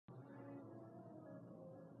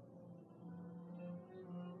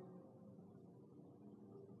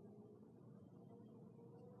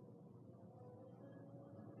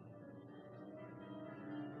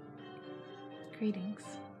Greetings.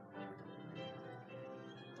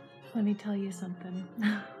 Let me tell you something.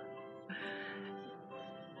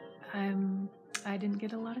 I didn't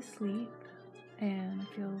get a lot of sleep and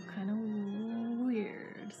feel kind of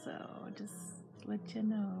weird, so just to let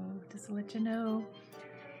you know,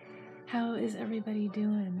 how is everybody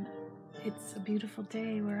doing? It's a beautiful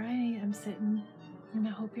day where I am sitting, and I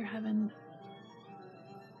hope you're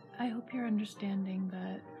understanding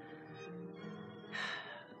that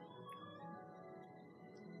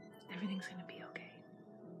everything's gonna be okay.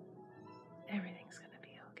 Everything's gonna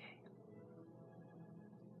be okay.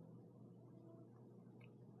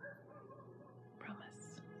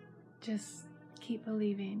 Promise. Just keep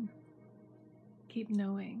believing. Keep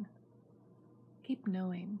knowing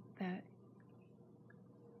that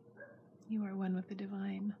you are one with the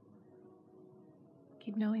divine.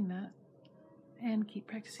 Keep knowing that, and keep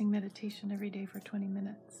practicing meditation every day for 20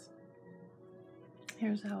 minutes.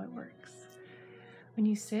 Here's how it works. When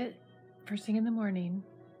you sit first thing in the morning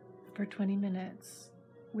for 20 minutes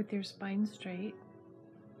with your spine straight,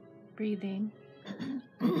 breathing,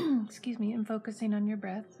 excuse me, and focusing on your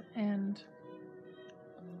breath, and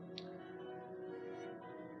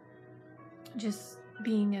just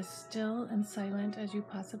being as still and silent as you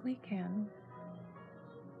possibly can,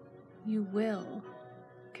 you will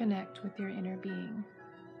connect with your inner being.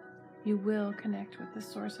 You will connect with the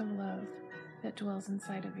source of love that dwells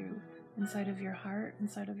inside of you, inside of your heart,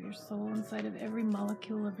 inside of your soul, inside of every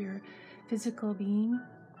molecule of your physical being.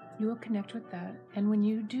 You will connect with that. And when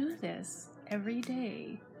you do this every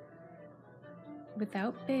day,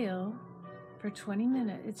 without fail, for 20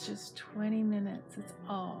 minutes, it's just 20 minutes, it's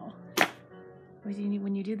all.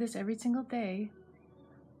 When you do this every single day,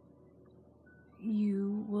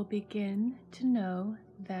 you will begin to know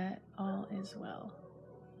that all is well,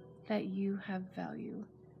 that you have value,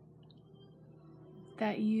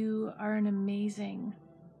 that you are an amazing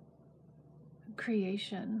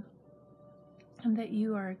creation, and that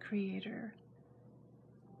you are a creator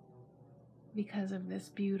because of this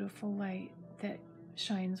beautiful light that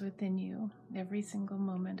shines within you every single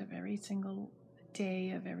moment of every single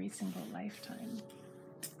day of every single lifetime.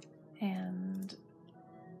 And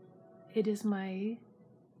it is my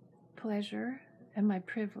pleasure and my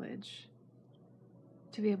privilege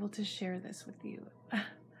to be able to share this with you.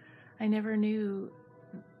 I never knew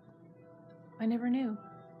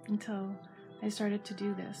until I started to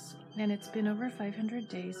do this. And it's been over 500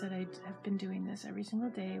 days that I have been doing this every single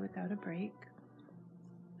day without a break.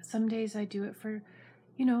 Some days I do it for,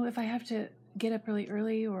 if I have to get up really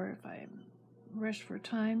early, or if I'm rushed for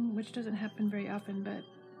time, which doesn't happen very often, but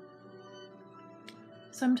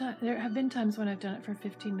sometimes there have been times when I've done it for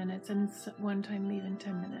 15 minutes and one time even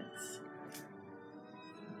 10 minutes.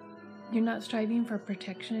 You're not striving for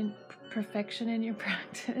perfection in your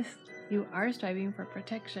practice. You are striving for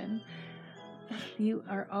protection. You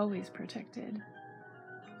are always protected.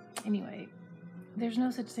 Anyway, there's no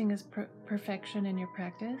such thing as perfection in your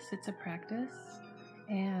practice. It's a practice,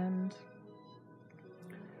 and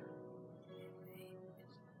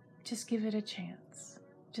just give it a chance.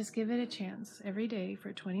 Just give it a chance every day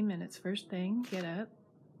for 20 minutes. First thing, get up,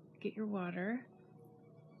 get your water,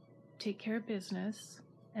 take care of business,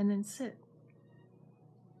 and then sit.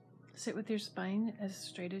 Sit with your spine as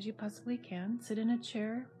straight as you possibly can. Sit in a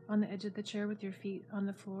chair, on the edge of the chair with your feet on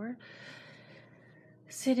the floor.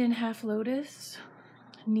 Sit in half lotus.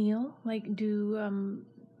 Kneel, like do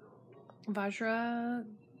Vajra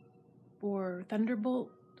or Thunderbolt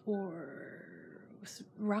or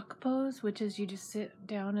rock pose, which is you just sit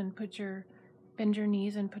down and bend your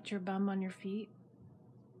knees and put your bum on your feet.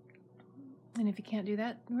 And if you can't do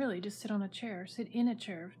that, really just sit on a chair, sit in a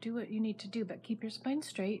chair, do what you need to do, but keep your spine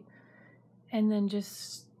straight, and then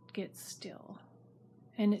just get still.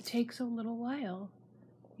 And it takes a little while,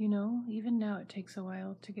 even now it takes a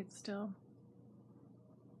while to get still.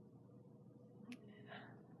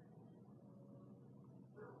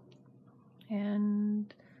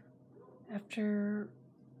 And after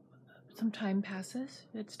some time passes,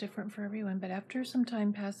 it's different for everyone, but after some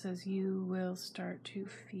time passes, you will start to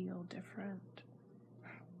feel different.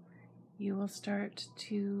 You will start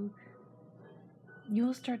to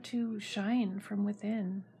shine from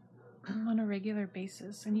within on a regular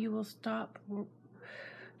basis, and you will stop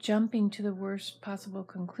jumping to the worst possible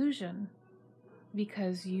conclusion,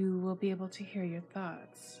 because you will be able to hear your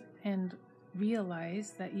thoughts and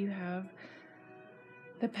realize that you have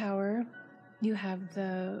the power, you have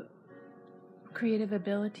the creative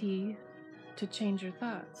ability to change your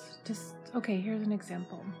thoughts. Here's an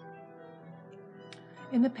example.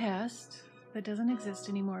 In the past, that doesn't exist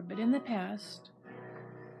anymore, but in the past,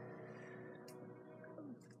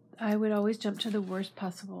 I would always jump to the worst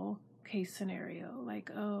possible case scenario.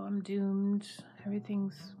 Like, oh, I'm doomed.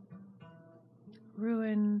 Everything's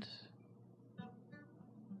ruined.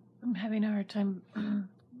 I'm having a hard time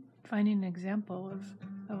finding an example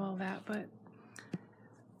of all that. But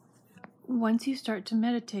once you start to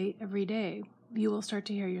meditate every day, you will start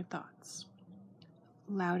to hear your thoughts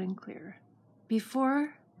loud and clear.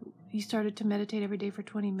 Before you started to meditate every day for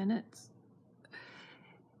 20 minutes,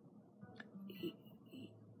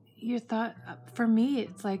 your thought, for me,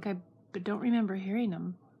 it's like I don't remember hearing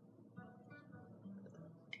them.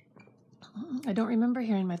 I don't remember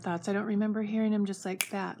hearing my thoughts. I don't remember hearing them just like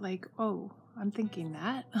that. Like, oh, I'm thinking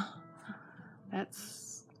that.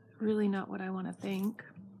 That's really not what I want to think.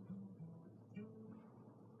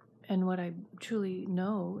 And what I truly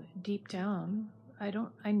know deep down, I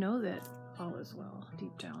know that all is well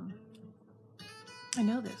deep down. I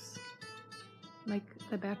know this, like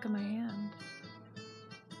the back of my hand.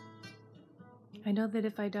 I know that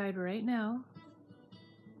if I died right now,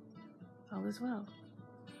 all is well.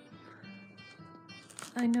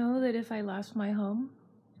 I know that if I lost my home,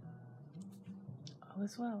 all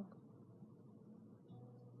is well.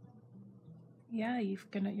 Yeah, you're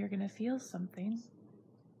gonna feel something.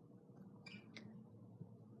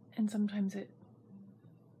 And sometimes it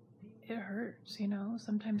hurts, you know?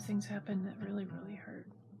 Sometimes things happen that really, really hurt.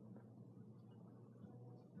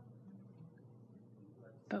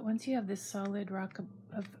 But once you have this solid rock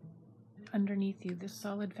of underneath you, this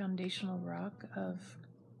solid foundational rock of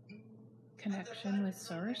connection with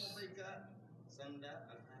Source,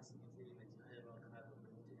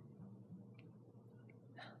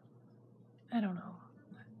 I don't know.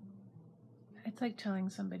 It's like telling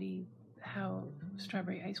somebody how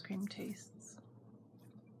strawberry ice cream tastes.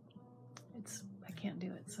 I can't do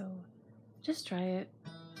it, so just try it.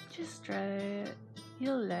 Just try it.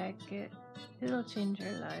 You'll like it. It'll change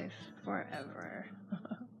your life forever.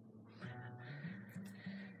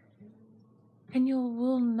 And you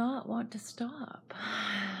will not want to stop.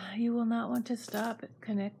 You will not want to stop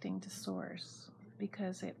connecting to Source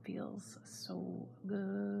because it feels so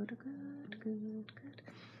good.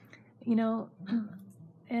 You know,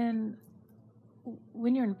 and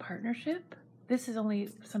when you're in partnership, this is only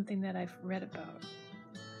something that I've read about.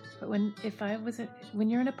 But when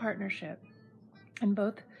you're in a partnership and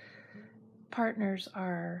both partners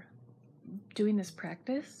are doing this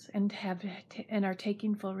practice and are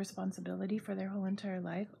taking full responsibility for their whole entire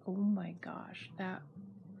life, oh my gosh, that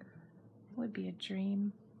would be a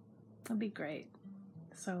dream. That'd be great.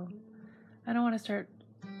 So I don't want to start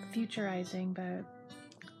futurizing, but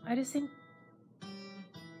I just think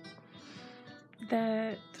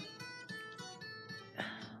that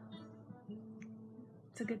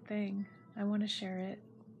it's a good thing. I want to share it.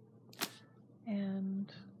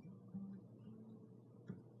 And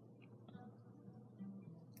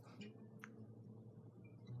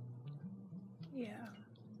yeah.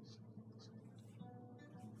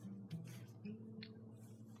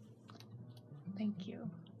 Thank you.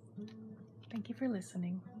 Thank you for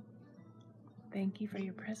listening. Thank you for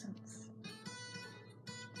your presence.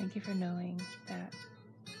 Thank you for knowing that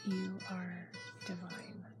you are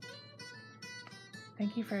divine.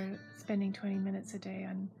 Thank you for spending 20 minutes a day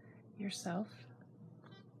on yourself.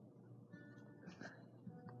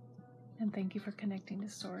 And thank you for connecting to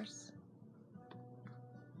Source.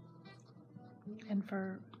 And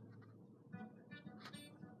for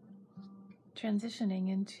transitioning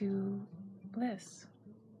into bliss.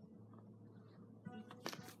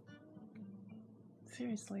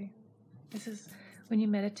 Seriously. This is when you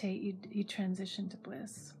meditate, you transition to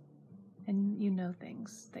bliss. And you know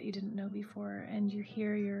things that you didn't know before, and you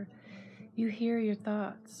hear your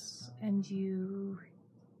thoughts, and you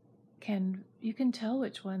can tell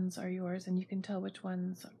which ones are yours, and you can tell which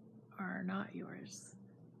ones are not yours.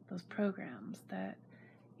 Those programs that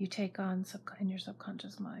you take on in your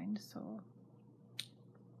subconscious mind. So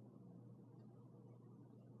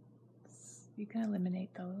you can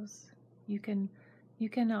eliminate those. You can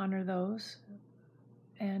honor those.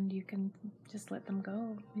 And you can just let them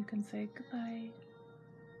go. You can say, goodbye.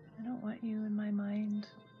 I don't want you in my mind.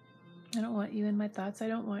 I don't want you in my thoughts. I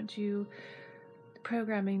don't want you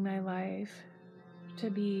programming my life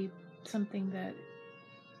to be something that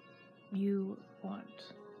you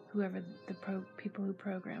want, whoever the people who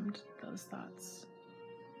programmed those thoughts.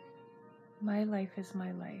 My life is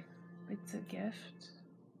my life. It's a gift.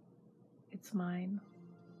 It's mine.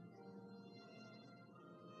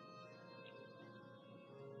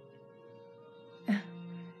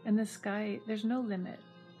 And the sky, there's no limit.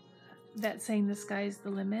 That saying, the sky is the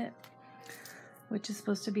limit, which is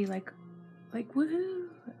supposed to be like woohoo.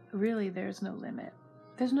 Really, there's no limit.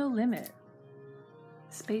 There's no limit.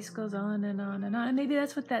 Space goes on and on and on. And maybe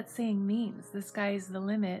that's what that saying means. The sky is the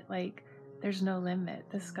limit. Like, there's no limit.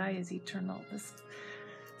 The sky is eternal. This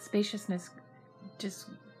spaciousness just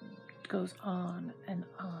goes on and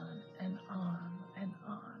on and on and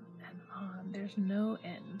on and on. There's no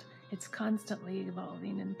end. It's constantly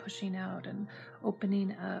evolving and pushing out and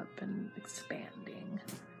opening up and expanding.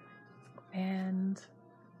 And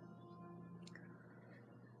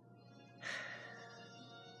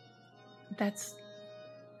that's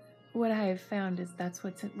what I have found, is that's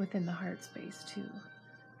what's within the heart space too.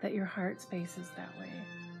 That your heart space is that way.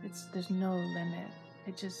 There's no limit.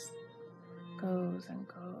 It just goes and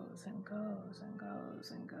goes and goes and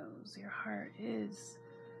goes and goes. Your heart is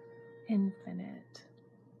infinite.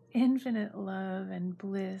 Infinite love and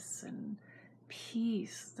bliss and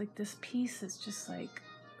peace. Like, this peace is just like,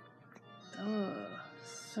 oh,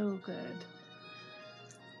 so good.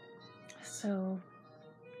 So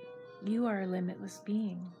you are a limitless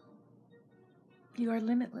being. You are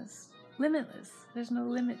limitless. Limitless. There's no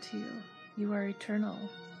limit to you. You are eternal.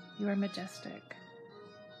 You are majestic.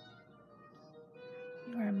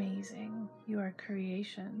 You are amazing. You are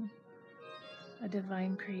creation. A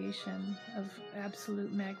divine creation of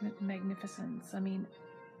absolute magnificence. I mean,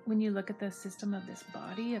 when you look at the system of this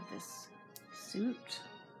body, of this suit,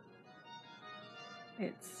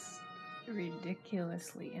 it's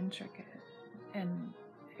ridiculously intricate, and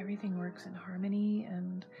everything works in harmony.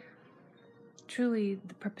 And truly,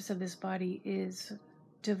 the purpose of this body is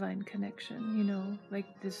divine connection, you know,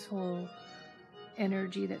 like this whole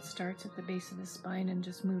energy that starts at the base of the spine and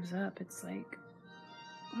just moves up. It's like,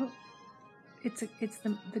 oh, it's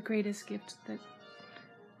the greatest gift that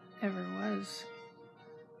ever was.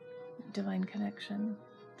 Divine connection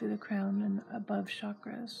through the crown and above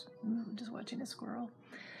chakras. I'm just watching a squirrel.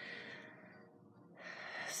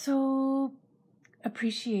 So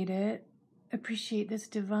appreciate it. Appreciate this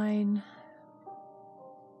divine,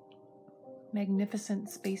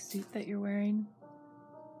 magnificent spacesuit that you're wearing.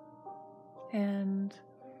 And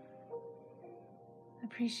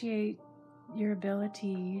appreciate your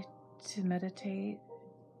ability to meditate,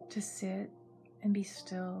 to sit and be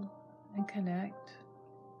still and connect.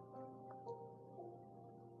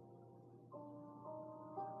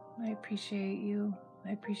 I appreciate you.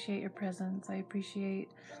 I appreciate your presence. I appreciate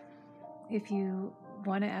if you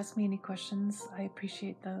want to ask me any questions. I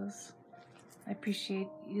appreciate those. I appreciate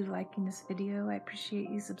you liking this video. I appreciate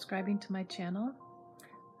you subscribing to my channel.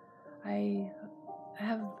 I've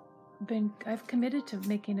committed to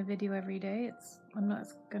making a video every day. I'm not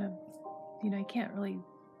gonna, I can't really,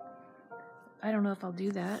 I don't know if I'll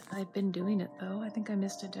do that. I've been doing it though. I think I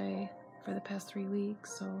missed a day for the past 3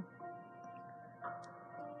 weeks, so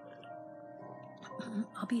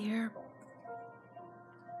I'll be here.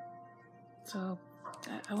 So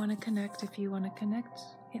I want to connect. If you want to connect,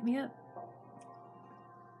 hit me up.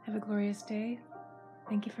 Have a glorious day.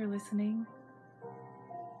 Thank you for listening.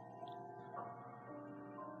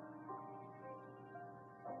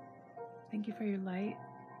 Thank you for your light.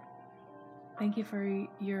 Thank you for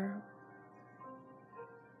your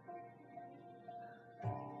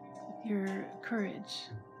courage.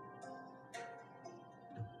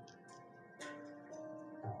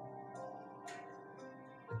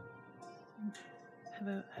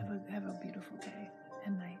 Have a beautiful day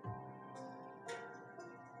and night.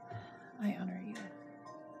 I honor you.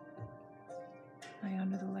 I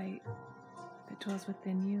honor the light that dwells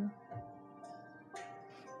within you.